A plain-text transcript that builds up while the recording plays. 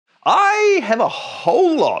I have a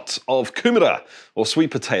whole lot of Kumera, or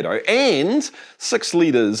sweet potato, and 6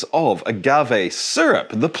 liters of agave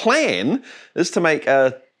syrup. The plan is to make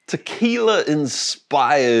a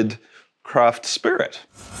tequila-inspired craft spirit.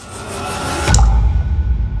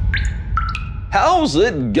 How's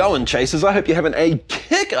it going, chasers? I hope you're having a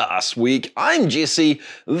kick-ass week. I'm Jesse,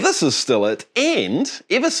 this is Still It, and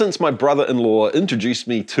ever since my brother-in-law introduced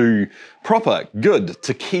me to proper, good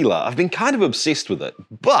tequila, I've been kind of obsessed with it.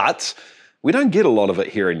 But we don't get a lot of it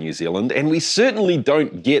here in New Zealand, and we certainly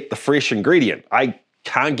don't get the fresh ingredient. I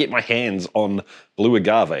can't get my hands on blue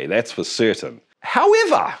agave, that's for certain.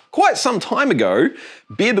 However, quite some time ago,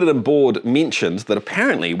 Bearded and Bored mentioned that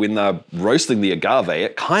apparently when they're roasting the agave,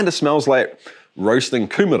 it kind of smells like roasting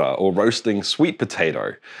Kumera or roasting sweet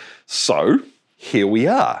potato. So here we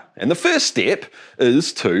are. And the first step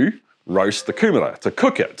is to roast the Kumera, to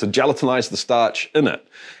cook it, to gelatinize the starch in it.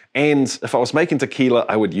 And if I was making tequila,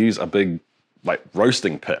 I would use a big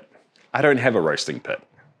roasting pit. I don't have a roasting pit.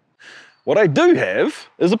 What I do have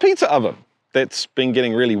is a pizza oven that's been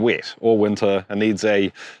getting really wet all winter and needs a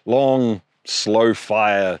long, slow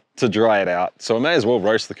fire to dry it out. So I may as well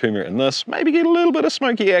roast the Kumera in this, maybe get a little bit of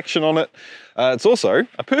smoky action on it. It's also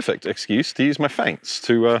a perfect excuse to use my feints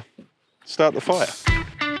to start the fire.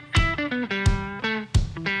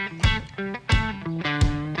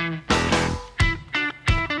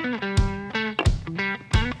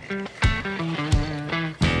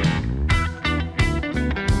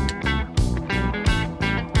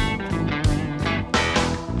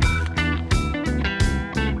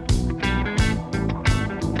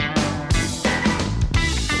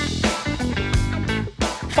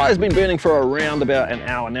 Fire's been burning for around about an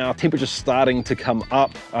hour now. Temperature's starting to come up.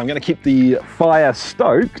 I'm going to keep the fire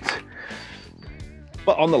stoked,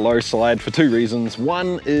 but on the low side for 2 reasons.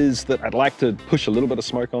 One is that I'd like to push a little bit of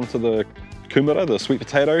smoke onto the Kumera, the sweet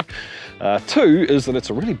potato. 2 is that it's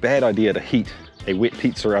a really bad idea to heat a wet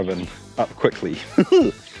pizza oven up quickly.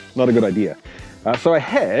 Not a good idea. So I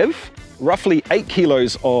have roughly 8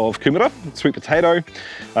 kilos of Kumera, sweet potato,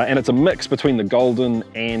 and it's a mix between the golden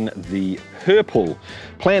and the purple.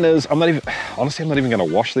 Plan is, honestly, I'm not even gonna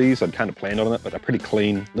wash these. I'd kind of planned on it, but they're pretty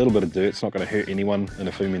clean. A little bit of dirt's not gonna hurt anyone in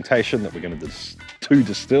a fermentation that we're gonna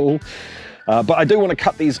distill. But I do wanna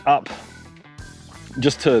cut these up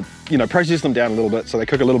just to, process them down a little bit so they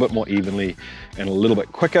cook a little bit more evenly and a little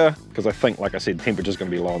bit quicker, because I think, like I said, temperature's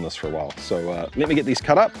gonna be low on this for a while. So let me get these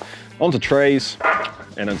cut up onto trays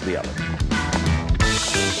and into the oven.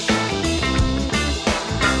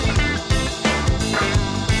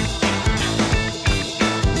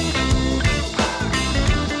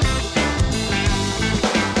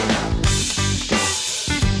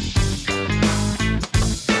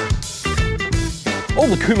 All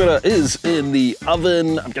the Kumera is in the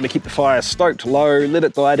oven. I'm going to keep the fire stoked low, let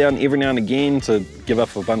it die down every now and again to give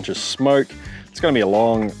off a bunch of smoke. It's going to be a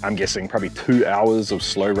long, I'm guessing, probably 2 hours of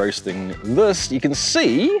slow roasting this. You can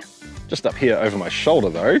see, just up here over my shoulder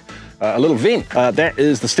though, a little vent. That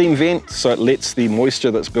is the steam vent, so it lets the moisture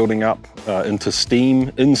that's building up into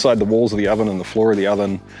steam inside the walls of the oven and the floor of the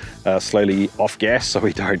oven slowly off gas, so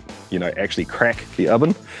we don't, actually crack the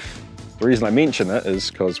oven. The reason I mention it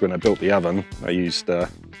is because when I built the oven, I used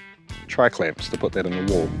tri-clamps to put that in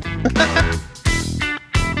the wall.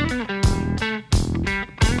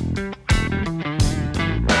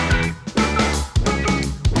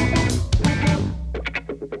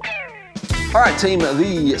 All right, team,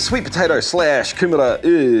 the sweet potato / Kumera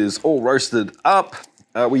is all roasted up.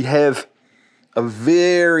 We have a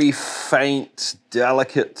very faint,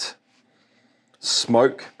 delicate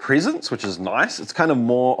smoke presence, which is nice. It's kind of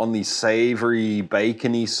more on the savory,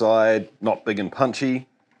 bacony side, not big and punchy,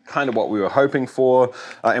 kind of what we were hoping for.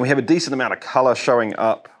 And we have a decent amount of color showing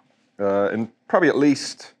up in probably at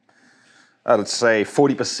least, I'd say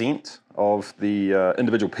 40% of the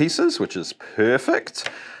individual pieces, which is perfect.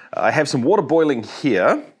 I have some water boiling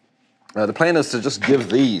here. The plan is to just give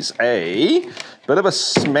these a bit of a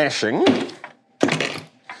smashing,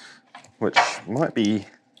 which might be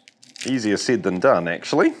easier said than done,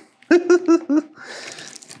 actually.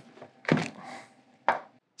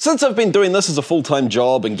 Since I've been doing this as a full-time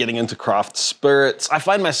job and getting into craft spirits, I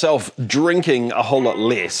find myself drinking a whole lot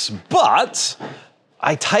less, but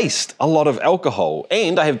I taste a lot of alcohol,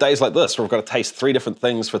 and I have days like this where I've got to taste 3 different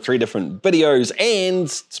things for 3 different videos, and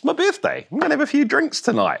it's my birthday. I'm gonna have a few drinks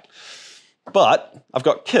tonight. But I've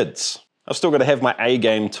got kids. I've still got to have my A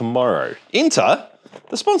game tomorrow. Enter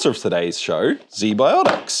the sponsor of today's show,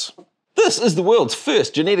 ZBiotics. This is the world's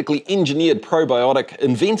first genetically engineered probiotic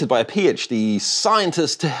invented by a PhD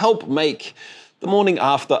scientist to help make the morning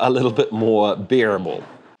after a little bit more bearable.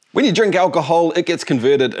 When you drink alcohol, it gets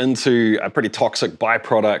converted into a pretty toxic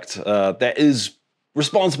byproduct that is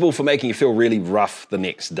responsible for making you feel really rough the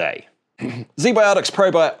next day. ZBiotics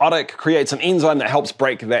probiotic creates an enzyme that helps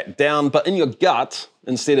break that down, but in your gut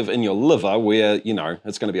instead of in your liver, where, you know,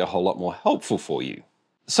 it's going to be a whole lot more helpful for you.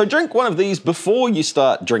 So drink one of these before you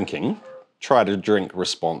start drinking. Try to drink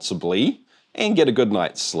responsibly and get a good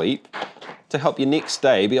night's sleep to help your next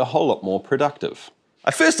day be a whole lot more productive. I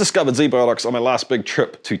first discovered ZBiotics on my last big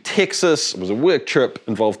trip to Texas. It was a work trip,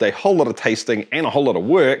 involved a whole lot of tasting and a whole lot of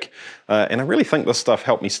work, and I really think this stuff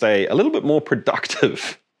helped me stay a little bit more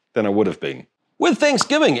productive than I would have been. With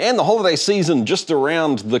Thanksgiving and the holiday season just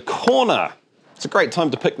around the corner, it's a great time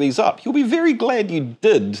to pick these up. You'll be very glad you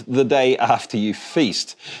did the day after you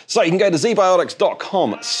feast. So you can go to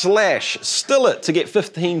zbiotics.com/stillit to get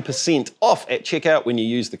 15% off at checkout when you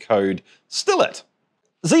use the code STILLIT.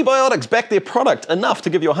 ZBiotics back their product enough to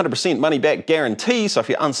give you a 100% money back guarantee, so if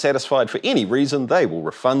you're unsatisfied for any reason, they will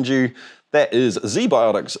refund you. That is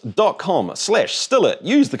zbiotics.com/stillit.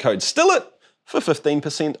 Use the code STILLIT for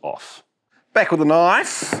 15% off. Back with a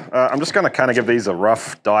knife. I'm just going to kind of give these a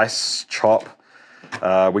rough dice chop.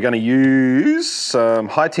 We're going to use some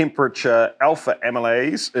high temperature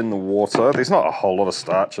alpha-amylase in the water. There's not a whole lot of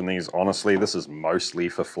starch in these, honestly. This is mostly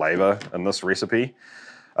for flavor in this recipe.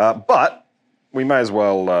 But we may as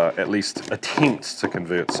well at least attempt to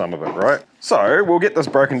convert some of it, right? So we'll get this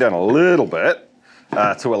broken down a little bit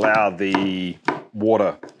to allow the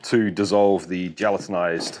water to dissolve the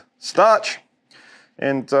gelatinized starch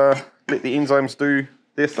and let the enzymes do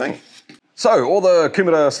their thing. So all the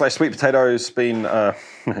Kumera / sweet potatoes been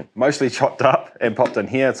mostly chopped up and popped in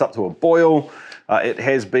here. It's up to a boil. It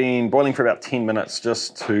has been boiling for about 10 minutes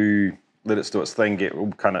just to let it do its thing, get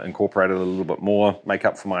kind of incorporated a little bit more, make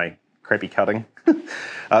up for my crappy cutting. So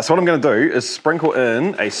what I'm going to do is sprinkle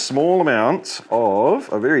in a small amount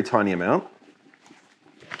of, a very tiny amount,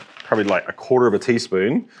 probably like 1/4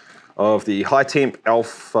 teaspoon of the high temp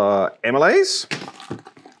alpha-amylase.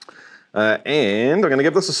 And I'm going to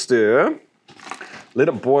give this a stir, let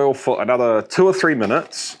it boil for another 2 or 3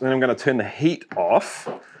 minutes, then I'm going to turn the heat off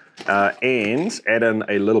and add in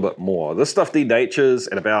a little bit more. This stuff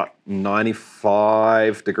denatures at about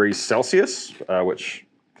 95 degrees Celsius, which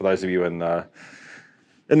for those of you in the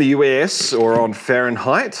US or on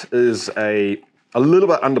Fahrenheit is a little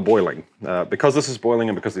bit under boiling. Because this is boiling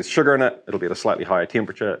and because there's sugar in it, it'll be at a slightly higher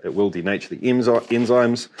temperature. It will denature the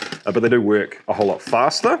enzymes, but they do work a whole lot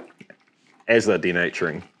faster as they're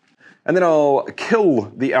denaturing. And then I'll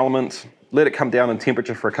kill the element, let it come down in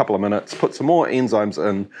temperature for a couple of minutes, put some more enzymes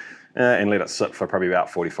in, and let it sit for probably about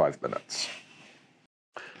 45 minutes.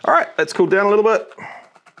 All right, let's cool down a little bit.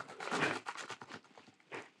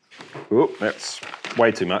 Oop, that's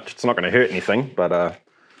way too much. It's not going to hurt anything, but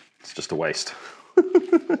it's just a waste.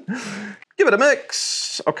 Give it a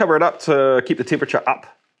mix. I'll cover it up to keep the temperature up,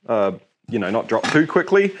 you know, not drop too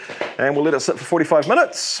quickly, and we'll let it sit for 45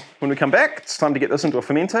 minutes. When we come back, it's time to get this into a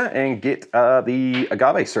fermenter and get the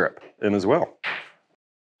agave syrup in as well.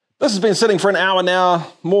 This has been sitting for an hour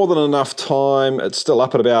now, more than enough time. It's still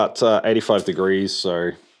up at about 85 degrees,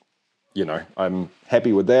 so, you know, I'm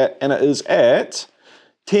happy with that. And it is at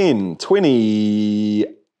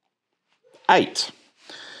 10:28.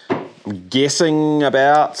 I'm guessing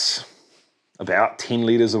about 10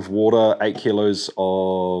 litres of water, 8 kilos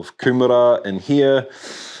of Kumera in here.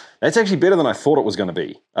 That's actually better than I thought it was going to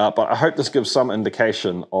be. But I hope this gives some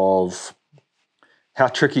indication of how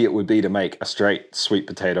tricky it would be to make a straight sweet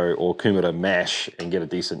potato or Kumera mash and get a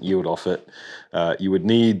decent yield off it. It'd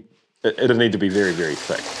need to be very, very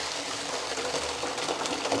thick.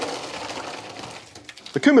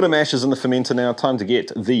 The Kumera mash is in the fermenter now. Time to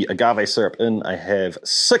get the agave syrup in. I have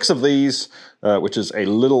 6 of these, which is a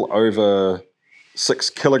little over 6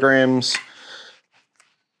 kilograms.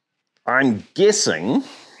 I'm guessing,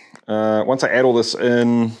 once I add all this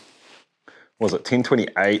in, what was it,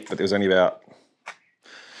 1028, but there's only about,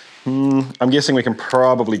 I'm guessing we can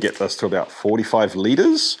probably get this to about 45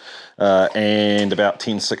 litres and about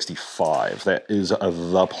 1065. That is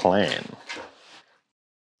the plan.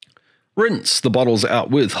 Rinse the bottles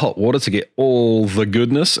out with hot water to get all the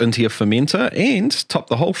goodness into your fermenter and top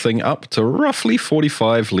the whole thing up to roughly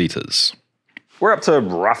 45 litres. We're up to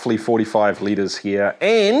roughly 45 litres here,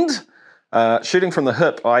 and shooting from the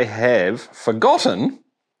hip, I have forgotten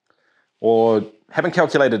or haven't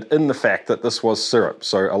calculated in the fact that this was syrup.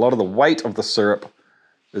 So a lot of the weight of the syrup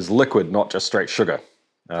is liquid, not just straight sugar.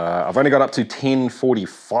 I've only got up to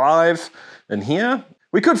 1045 in here.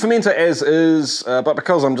 We could ferment it as is, but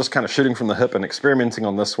because I'm just kind of shooting from the hip and experimenting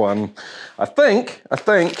on this one, I think we're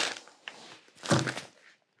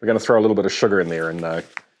going to throw a little bit of sugar in there and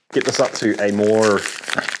get this up to a more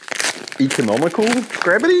economical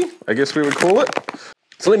gravity, I guess we would call it.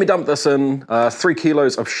 So let me dump this in, 3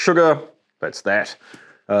 kilos of sugar, that's that,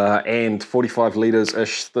 and 45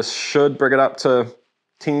 litres-ish. This should bring it up to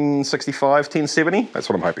 1065, 1070, that's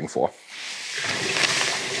what I'm hoping for.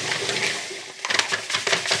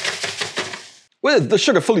 With the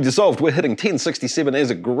sugar fully dissolved, we're hitting 1067 as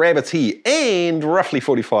a gravity and roughly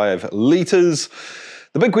 45 litres.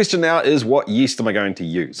 The big question now is, what yeast am I going to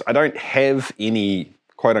use? I don't have any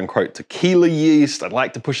quote-unquote tequila yeast. I'd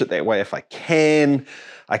like to push it that way if I can.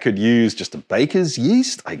 I could use just a baker's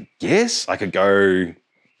yeast, I guess. I could go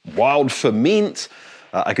wild ferment.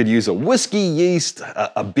 I could use a whiskey yeast,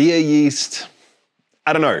 a beer yeast.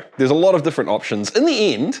 I don't know. There's a lot of different options. In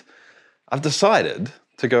the end, I've decided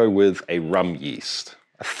to go with a rum yeast.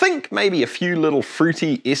 I think maybe a few little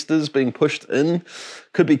fruity esters being pushed in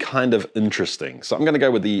could be kind of interesting. So I'm going to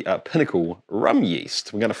go with the Pinnacle rum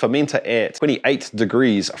yeast. We're going to ferment it at 28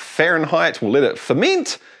 degrees Fahrenheit. We'll let it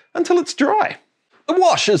ferment until it's dry. The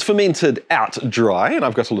wash is fermented out dry, and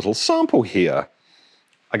I've got a little sample here.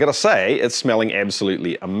 I gotta say, it's smelling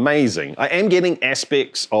absolutely amazing. I am getting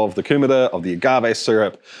aspects of the Kumera, of the agave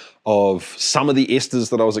syrup, of some of the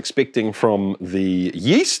esters that I was expecting from the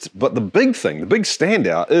yeast, but the big thing, the big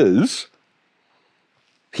standout is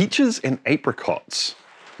peaches and apricots.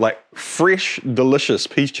 Like fresh, delicious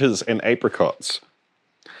peaches and apricots.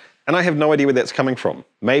 And I have no idea where that's coming from.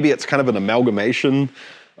 Maybe it's kind of an amalgamation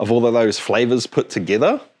of all of those flavors put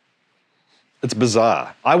together. It's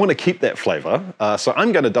bizarre. I want to keep that flavor, so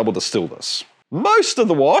I'm going to double distill this. Most of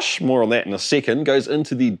the wash, more on that in a second, goes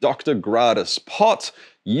into the Dr. Gradus pot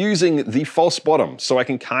using the false bottom. So I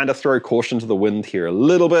can kind of throw caution to the wind here a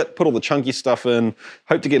little bit, put all the chunky stuff in,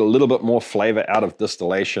 hope to get a little bit more flavor out of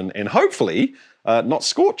distillation, and hopefully not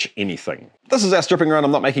scorch anything. This is our stripping run.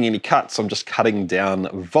 I'm not making any cuts. I'm just cutting down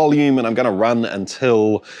volume, and I'm going to run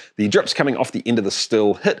until the drips coming off the end of the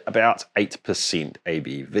still hit about 8%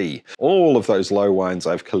 ABV. All of those low wines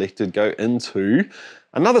I've collected go into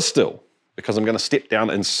another still, because I'm going to step down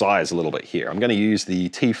in size a little bit here. I'm going to use the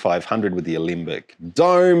T500 with the alembic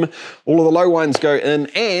dome. All of the low wines go in,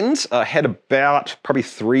 and I had about probably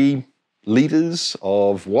 3 litres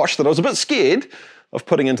of wash that I was a bit scared of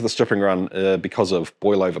putting into the stripping run because of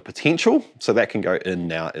boil over potential, so that can go in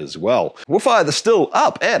now as well. We'll fire the still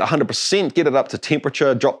up at 100%, get it up to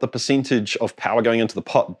temperature, drop the percentage of power going into the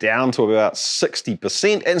pot down to about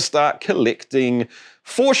 60%, and start collecting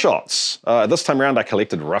 4 shots. This time around I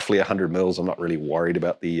collected roughly 100 mils. I'm not really worried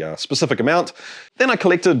about the specific amount. Then I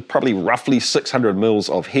collected probably roughly 600 mils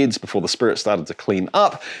of heads before the spirit started to clean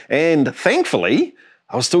up, and thankfully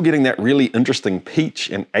I was still getting that really interesting peach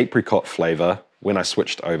and apricot flavor when I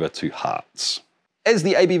switched over to hearts. As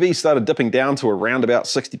the ABV started dipping down to around about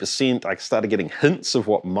 60%, I started getting hints of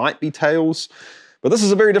what might be tails. But this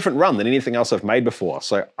is a very different run than anything else I've made before,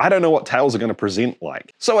 so I don't know what tails are going to present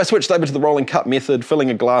like. So I switched over to the rolling cup method, filling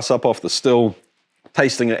a glass up off the still,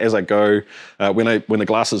 tasting it as I go. When the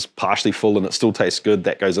glass is partially full and it still tastes good,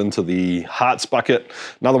 that goes into the hearts bucket.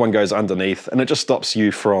 Another one goes underneath, and it just stops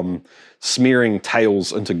you from smearing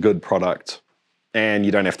tails into good product, and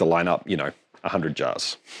you don't have to line up, 100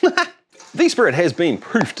 jars. The spirit has been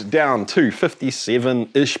proofed down to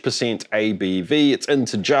 57-ish% ABV. It's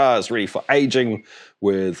into jars, ready for aging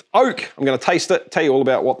with oak. I'm going to taste it, tell you all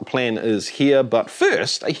about what the plan is here. But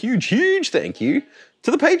first, a huge, huge thank you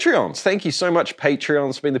to the Patreons. Thank you so much,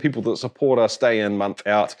 Patreons, for being the people that support us day in, month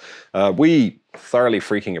out. We thoroughly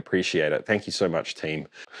freaking appreciate it. Thank you so much, team.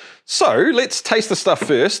 So let's taste the stuff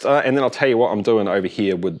first, and then I'll tell you what I'm doing over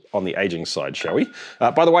here on the aging side, shall we?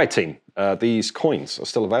 By the way, team, these coins are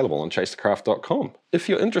still available on chasethecraft.com if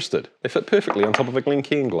you're interested. They fit perfectly on top of a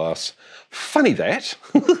Glencairn glass. Funny that.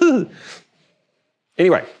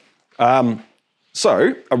 Anyway,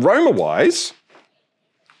 so aroma-wise,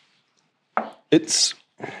 it's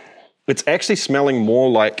actually smelling more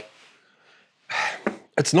like,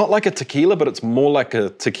 it's not like a tequila, but it's more like a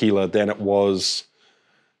tequila than it was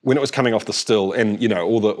when it was coming off the still, and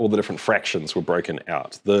all the different fractions were broken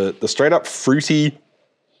out. The straight up fruity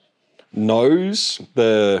nose,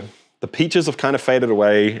 the peaches have kind of faded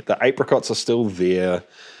away, the apricots are still there,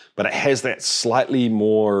 but it has that slightly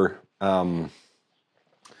more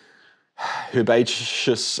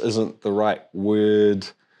herbaceous isn't the right word,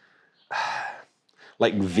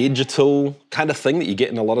 like vegetal kind of thing that you get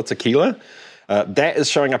in a lot of tequila. That is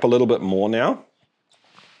showing up a little bit more now.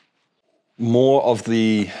 More of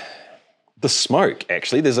the smoke,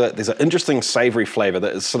 actually. There's an interesting savory flavor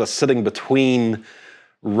that is sort of sitting between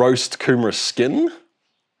roast Kumara skin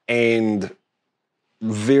and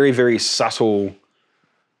very, very subtle,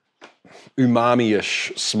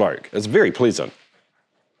 umami-ish smoke. It's very pleasant.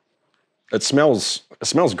 It smells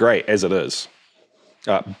great as it is.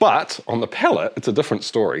 But on the palate, it's a different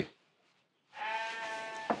story.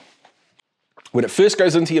 When it first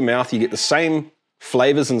goes into your mouth, you get the same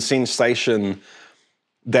flavors and sensation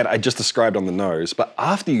that I just described on the nose. But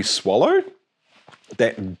after you swallow,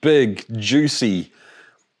 that big, juicy,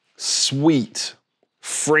 sweet,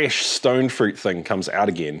 fresh stone fruit thing comes out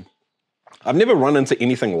again. I've never run into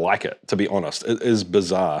anything like it, to be honest. It is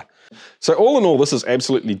bizarre. So all in all, this is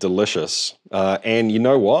absolutely delicious. And you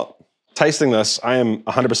know what? Tasting this, I am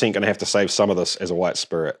 100% going to have to save some of this as a white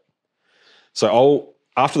spirit. So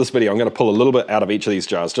after this video, I'm going to pull a little bit out of each of these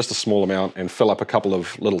jars, just a small amount, and fill up a couple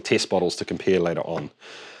of little test bottles to compare later on.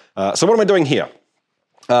 So what am I doing here?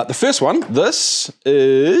 The first one, this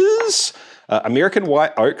is American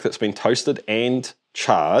white oak that's been toasted and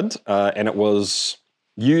charred, and it was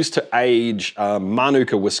used to age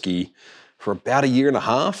Manuka whiskey for about 1.5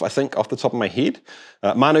 years, I think, off the top of my head.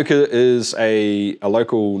 Manuka is a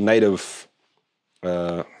local native,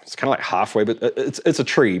 it's kind of like halfway, but it's a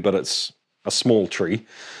tree, but it's a small tree.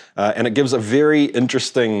 And it gives a very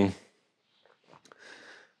interesting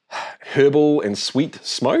herbal and sweet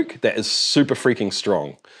smoke that is super freaking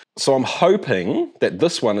strong. So I'm hoping that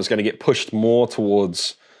this one is going to get pushed more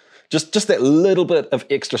towards just that little bit of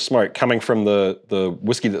extra smoke coming from the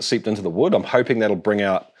whiskey that seeped into the wood. I'm hoping that'll bring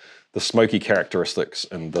out the smoky characteristics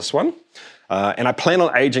in this one. And I plan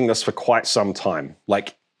on aging this for quite some time,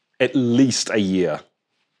 like at least a year.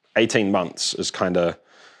 18 months is kind of,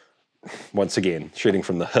 once again, shooting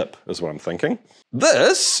from the hip is what I'm thinking.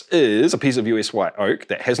 This is a piece of US white oak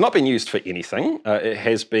that has not been used for anything. It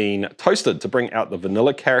has been toasted to bring out the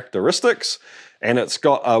vanilla characteristics, and it's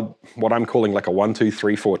got what I'm calling like a 1, 2,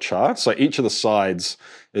 3, 4 char. So each of the sides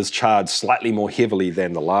is charred slightly more heavily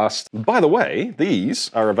than the last. By the way, these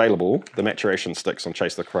are available, the maturation sticks, on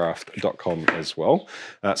chasethecraft.com as well.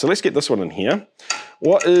 So let's get this one in here.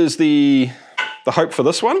 What is the hope for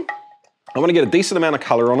this one? I want to get a decent amount of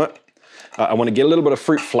color on it. I want to get a little bit of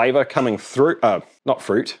fruit flavor coming through, not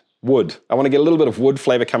fruit, wood. I want to get a little bit of wood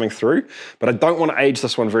flavor coming through, but I don't want to age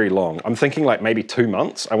this one very long. I'm thinking like maybe 2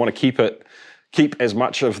 months. I want to keep as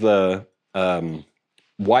much of the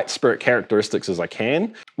white spirit characteristics as I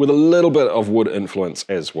can, with a little bit of wood influence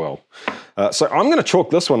as well. So I'm going to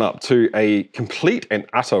chalk this one up to a complete and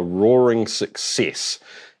utter roaring success.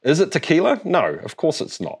 Is it tequila? No, of course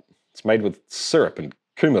it's not. It's made with syrup and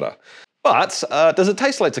Kumera. But does it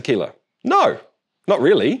taste like tequila? No, not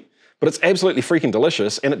really, but it's absolutely freaking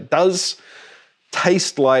delicious, and it does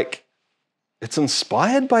taste like it's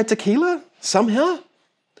inspired by tequila somehow.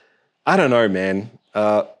 I don't know, man.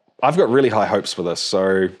 I've got really high hopes for this,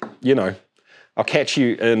 so, you know, I'll catch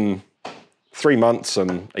you in 3 months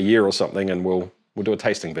and a year or something, and we'll do a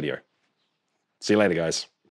tasting video. See you later, guys.